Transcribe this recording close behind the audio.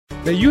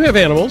Now, you have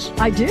animals.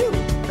 I do.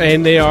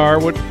 And they are,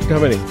 how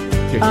many?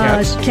 You have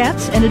cats?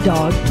 Cats and a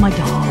dog. My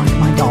dog.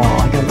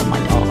 I love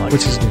my dog.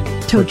 What's his name?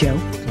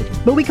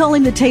 Tojo. But we call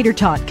him the Tater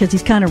Tot because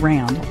he's kind of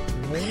round.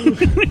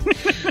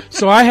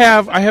 So I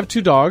have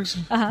two dogs,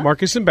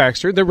 Marcus and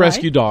Baxter. They're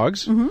rescue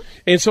dogs. Mm-hmm.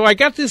 And so I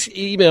got this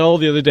email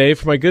the other day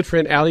from my good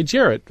friend Allie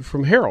Jarrett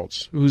from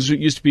Harold's, who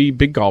used to be a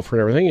big golfer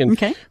and everything.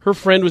 And her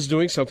friend was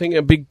doing something,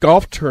 a big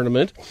golf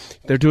tournament.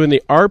 They're doing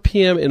the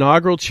RPM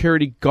Inaugural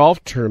Charity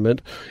Golf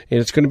Tournament, and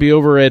it's going to be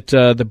over at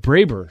the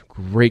Brayburn.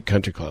 Great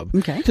country club.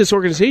 Okay. This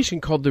organization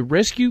called the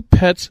Rescue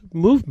Pets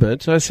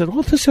Movement. So I said,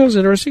 well, this sounds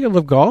interesting. I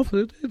love golf.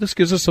 This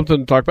gives us something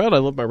to talk about. I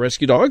love my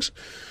rescue dogs.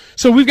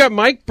 So we've got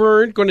Mike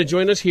Byrne going to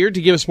join us here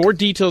to give us more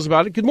details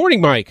about it. Good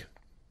morning, Mike.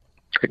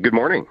 Good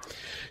morning.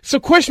 So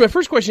my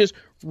first question is,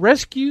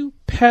 Rescue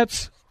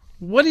Pets,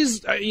 what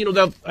is, I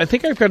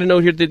think I've got a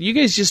note here that you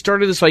guys just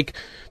started this like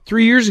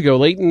 3 years ago,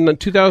 late in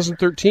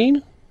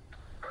 2013?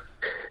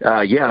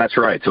 Yeah, that's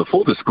right. So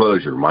full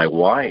disclosure, my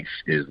wife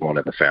is one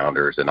of the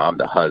founders, and I'm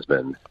the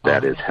husband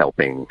that is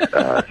helping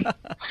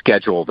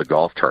schedule the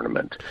golf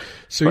tournament.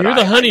 So you're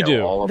the honeydew. I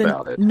know all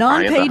about it.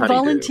 Non-paid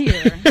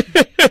volunteer.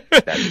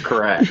 That's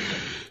correct.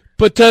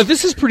 But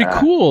this is pretty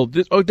cool.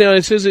 Now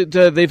it says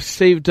they've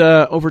saved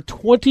over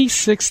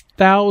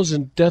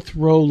 26,000 death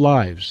row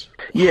lives.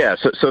 Yeah,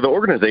 so the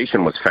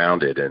organization was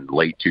founded in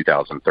late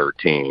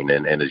 2013,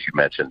 and as you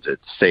mentioned, it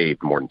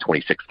saved more than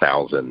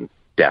 26,000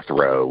 death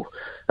row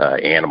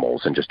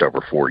animals in just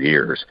over 4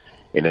 years.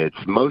 And it's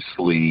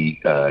mostly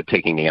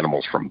taking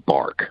animals from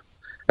BARC,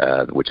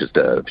 which is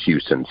the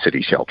Houston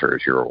City Shelter,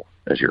 as you're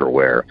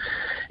aware.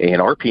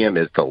 And RPM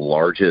is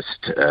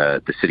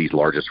the city's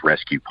largest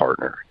rescue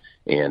partner.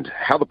 And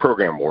how the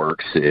program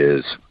works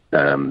is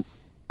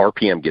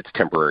RPM gets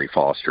temporary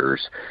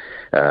fosters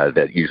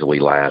that usually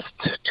last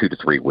 2 to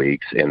 3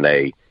 weeks, and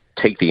they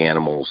take the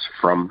animals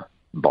from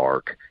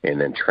BARC and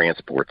then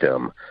transport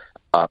them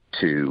up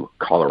to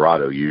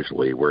Colorado,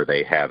 usually, where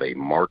they have a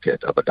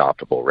market of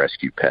adoptable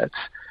rescue pets,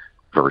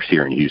 versus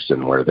here in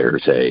Houston, where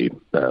there's a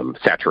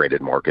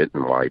saturated market,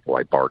 and why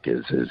BARC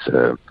is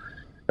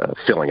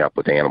filling up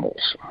with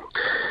animals.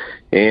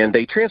 And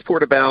they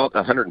transport about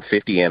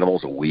 150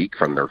 animals a week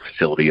from their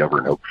facility over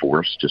in Oak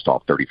Forest, just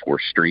off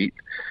 34th Street.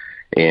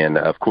 And,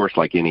 of course,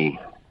 like any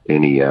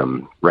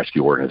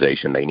rescue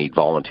organization, they need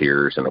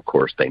volunteers, and, of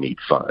course, they need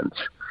funds.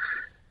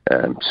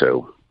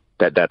 So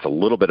that's a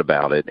little bit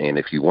about it. And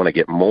if you want to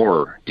get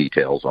more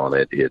details on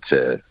it, it's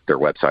their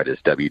website is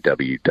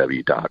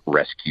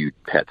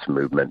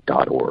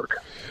www.rescuedpetsmovement.org.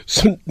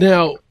 So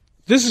now,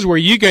 this is where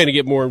you got to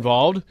get more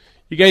involved.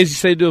 You guys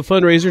decided to do a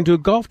fundraiser and do a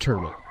golf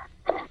tournament.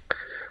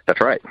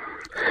 That's right.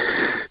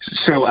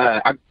 So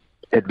I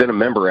had been a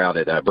member out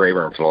at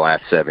Brayburn for the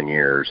last 7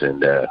 years,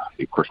 and of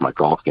course my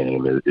golf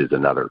game is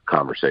another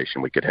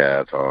conversation we could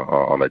have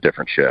on a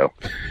different show.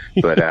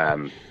 But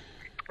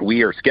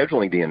we are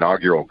scheduling the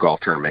inaugural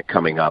golf tournament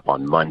coming up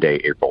on Monday,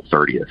 April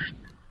 30th.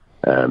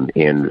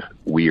 And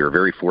we are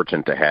very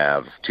fortunate to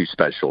have two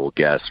special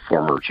guests,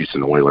 former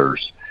Houston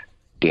Oilers,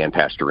 Dan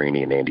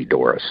Pastorini and Andy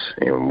Doris.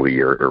 And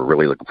we are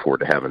really looking forward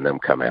to having them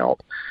come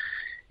out.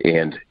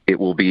 And it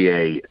will be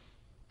a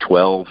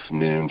 12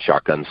 noon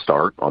shotgun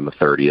start on the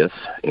 30th,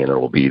 and it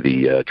will be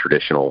the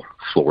traditional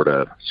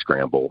Florida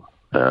scramble.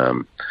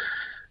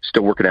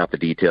 Still working out the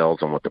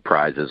details on what the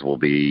prizes will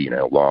be,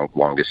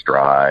 longest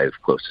drive,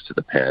 closest to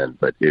the pin,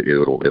 but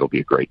it'll be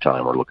a great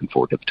time. We're looking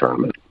forward to the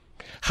tournament.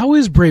 How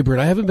is Brayburn?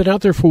 I haven't been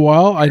out there for a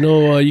while. I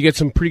know you get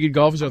some pretty good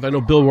golfers out there. I know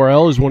Bill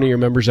Worrell is one of your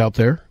members out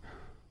there.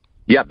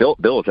 Yeah, Bill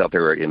is out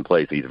there in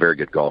place. He's a very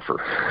good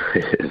golfer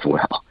as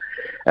well.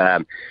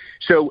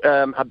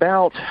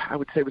 About, I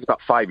would say it was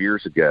about 5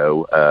 years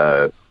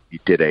ago, we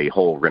did a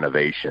whole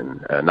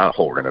renovation, not a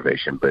whole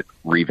renovation, but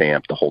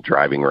revamped the whole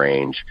driving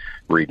range,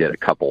 redid a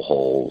couple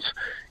holes,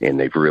 and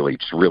they've really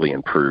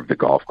improved the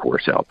golf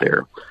course out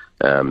there.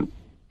 I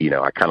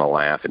kind of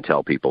laugh and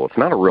tell people it's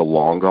not a real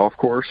long golf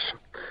course,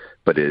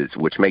 but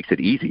which makes it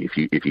easty.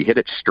 If you hit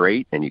it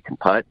straight and you can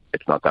putt,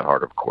 it's not that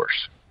hard of a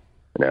course.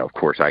 Now, of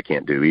course, I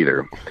can't do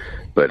either,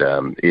 but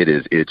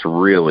it's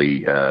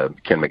really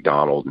Ken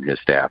McDonald and his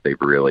staff. They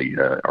really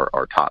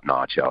are top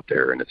notch out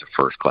there, and it's a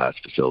first class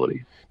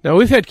facility. Now,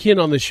 we've had Ken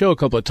on the show a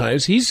couple of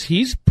times.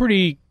 He's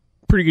pretty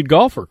good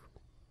golfer.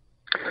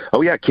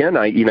 Oh yeah, Ken.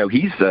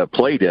 He's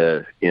played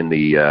in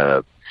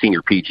the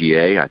senior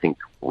PGA, I think,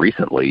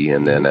 recently,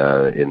 and then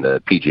in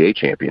the PGA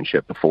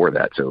Championship before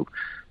that. So,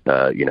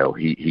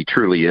 he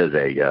truly is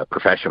a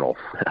professional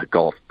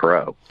golf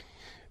pro.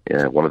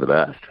 Yeah, one of the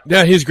best.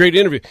 Yeah, he's a great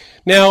interview.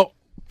 Now,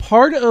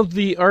 part of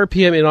the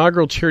RPM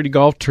Inaugural Charity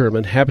Golf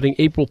Tournament happening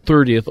April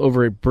 30th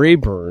over at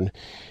Brayburn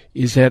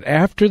is that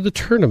after the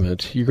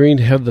tournament, you're going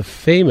to have the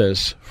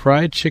famous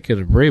fried chicken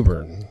at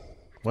Brayburn.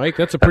 Mike,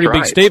 that's a pretty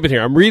big statement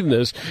here. I'm reading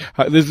this.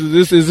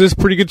 Is this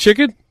pretty good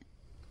chicken?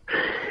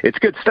 It's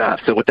good stuff.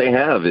 So what they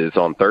have is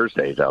on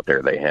Thursdays out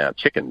there, they have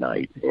chicken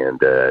night, and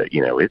they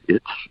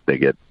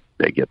get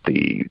They get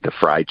the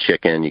fried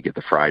chicken, you get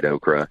the fried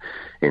okra.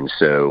 And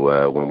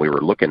so when we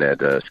were looking at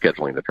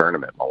scheduling the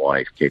tournament, my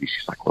wife, Katie,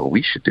 she's like, well,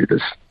 we should do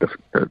the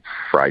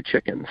fried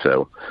chicken.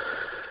 So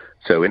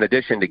in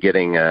addition to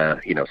getting,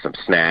 some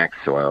snacks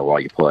while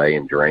you play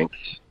and drinks,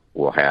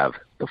 we'll have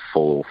the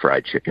full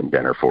fried chicken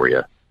dinner for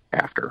you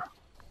after.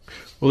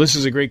 Well, this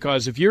is a great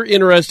cause. If you're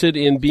interested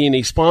in being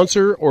a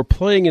sponsor or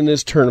playing in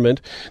this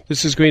tournament,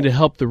 this is going to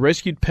help the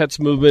rescued pets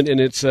movement,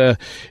 and it's a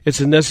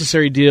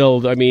necessary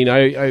deal. I mean,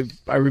 I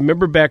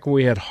remember back when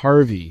we had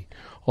Harvey,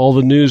 all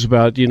the news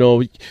about,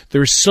 there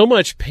was so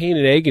much pain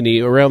and agony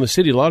around the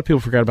city. A lot of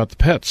people forgot about the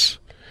pets,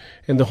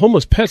 and the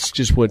homeless pets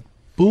just went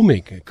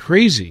booming,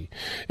 crazy.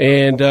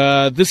 And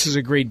this is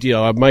a great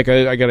deal. Mike,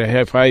 I got to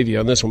high five you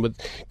on this one, but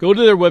go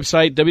to their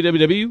website,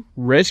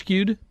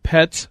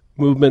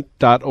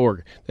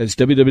 www.rescuedpetsmovement.org. That's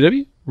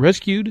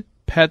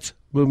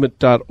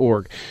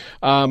www.rescuedpetsmovement.org.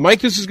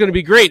 Mike, this is going to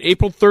be great.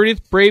 April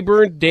 30th,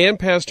 Brayburn, Dan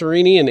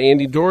Pastorini, and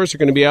Andy Doris are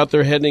going to be out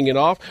there heading it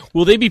off.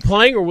 Will they be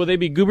playing, or will they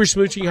be goober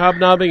smooching,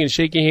 hobnobbing, and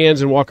shaking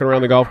hands and walking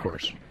around the golf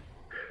course?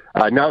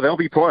 No, they'll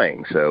be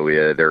playing. So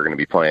they're going to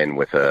be playing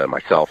with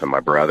myself and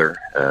my brother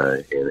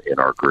in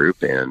our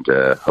group, and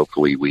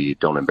hopefully we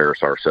don't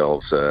embarrass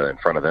ourselves in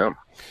front of them.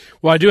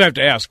 Well, I do have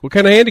to ask, what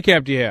kind of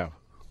handicap do you have?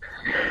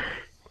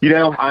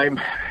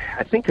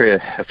 I think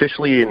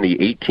officially in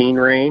the 18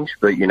 range,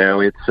 but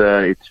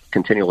it's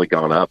continually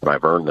gone up, and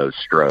I've earned those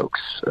strokes,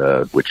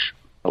 which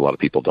a lot of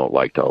people don't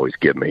like to always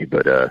give me.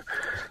 But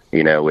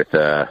with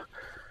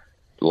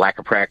lack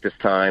of practice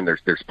time,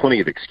 there's plenty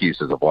of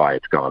excuses of why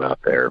it's gone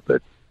up there.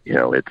 But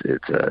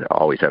it's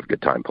always have a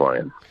good time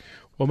playing.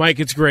 Well, Mike,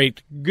 it's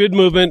great. Good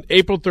movement.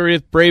 April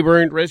 30th,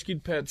 Brayburn,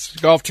 Rescued Pets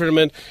Golf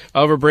Tournament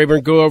over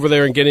Brayburn. Go over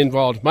there and get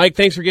involved. Mike,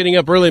 thanks for getting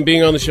up early and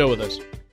being on the show with us.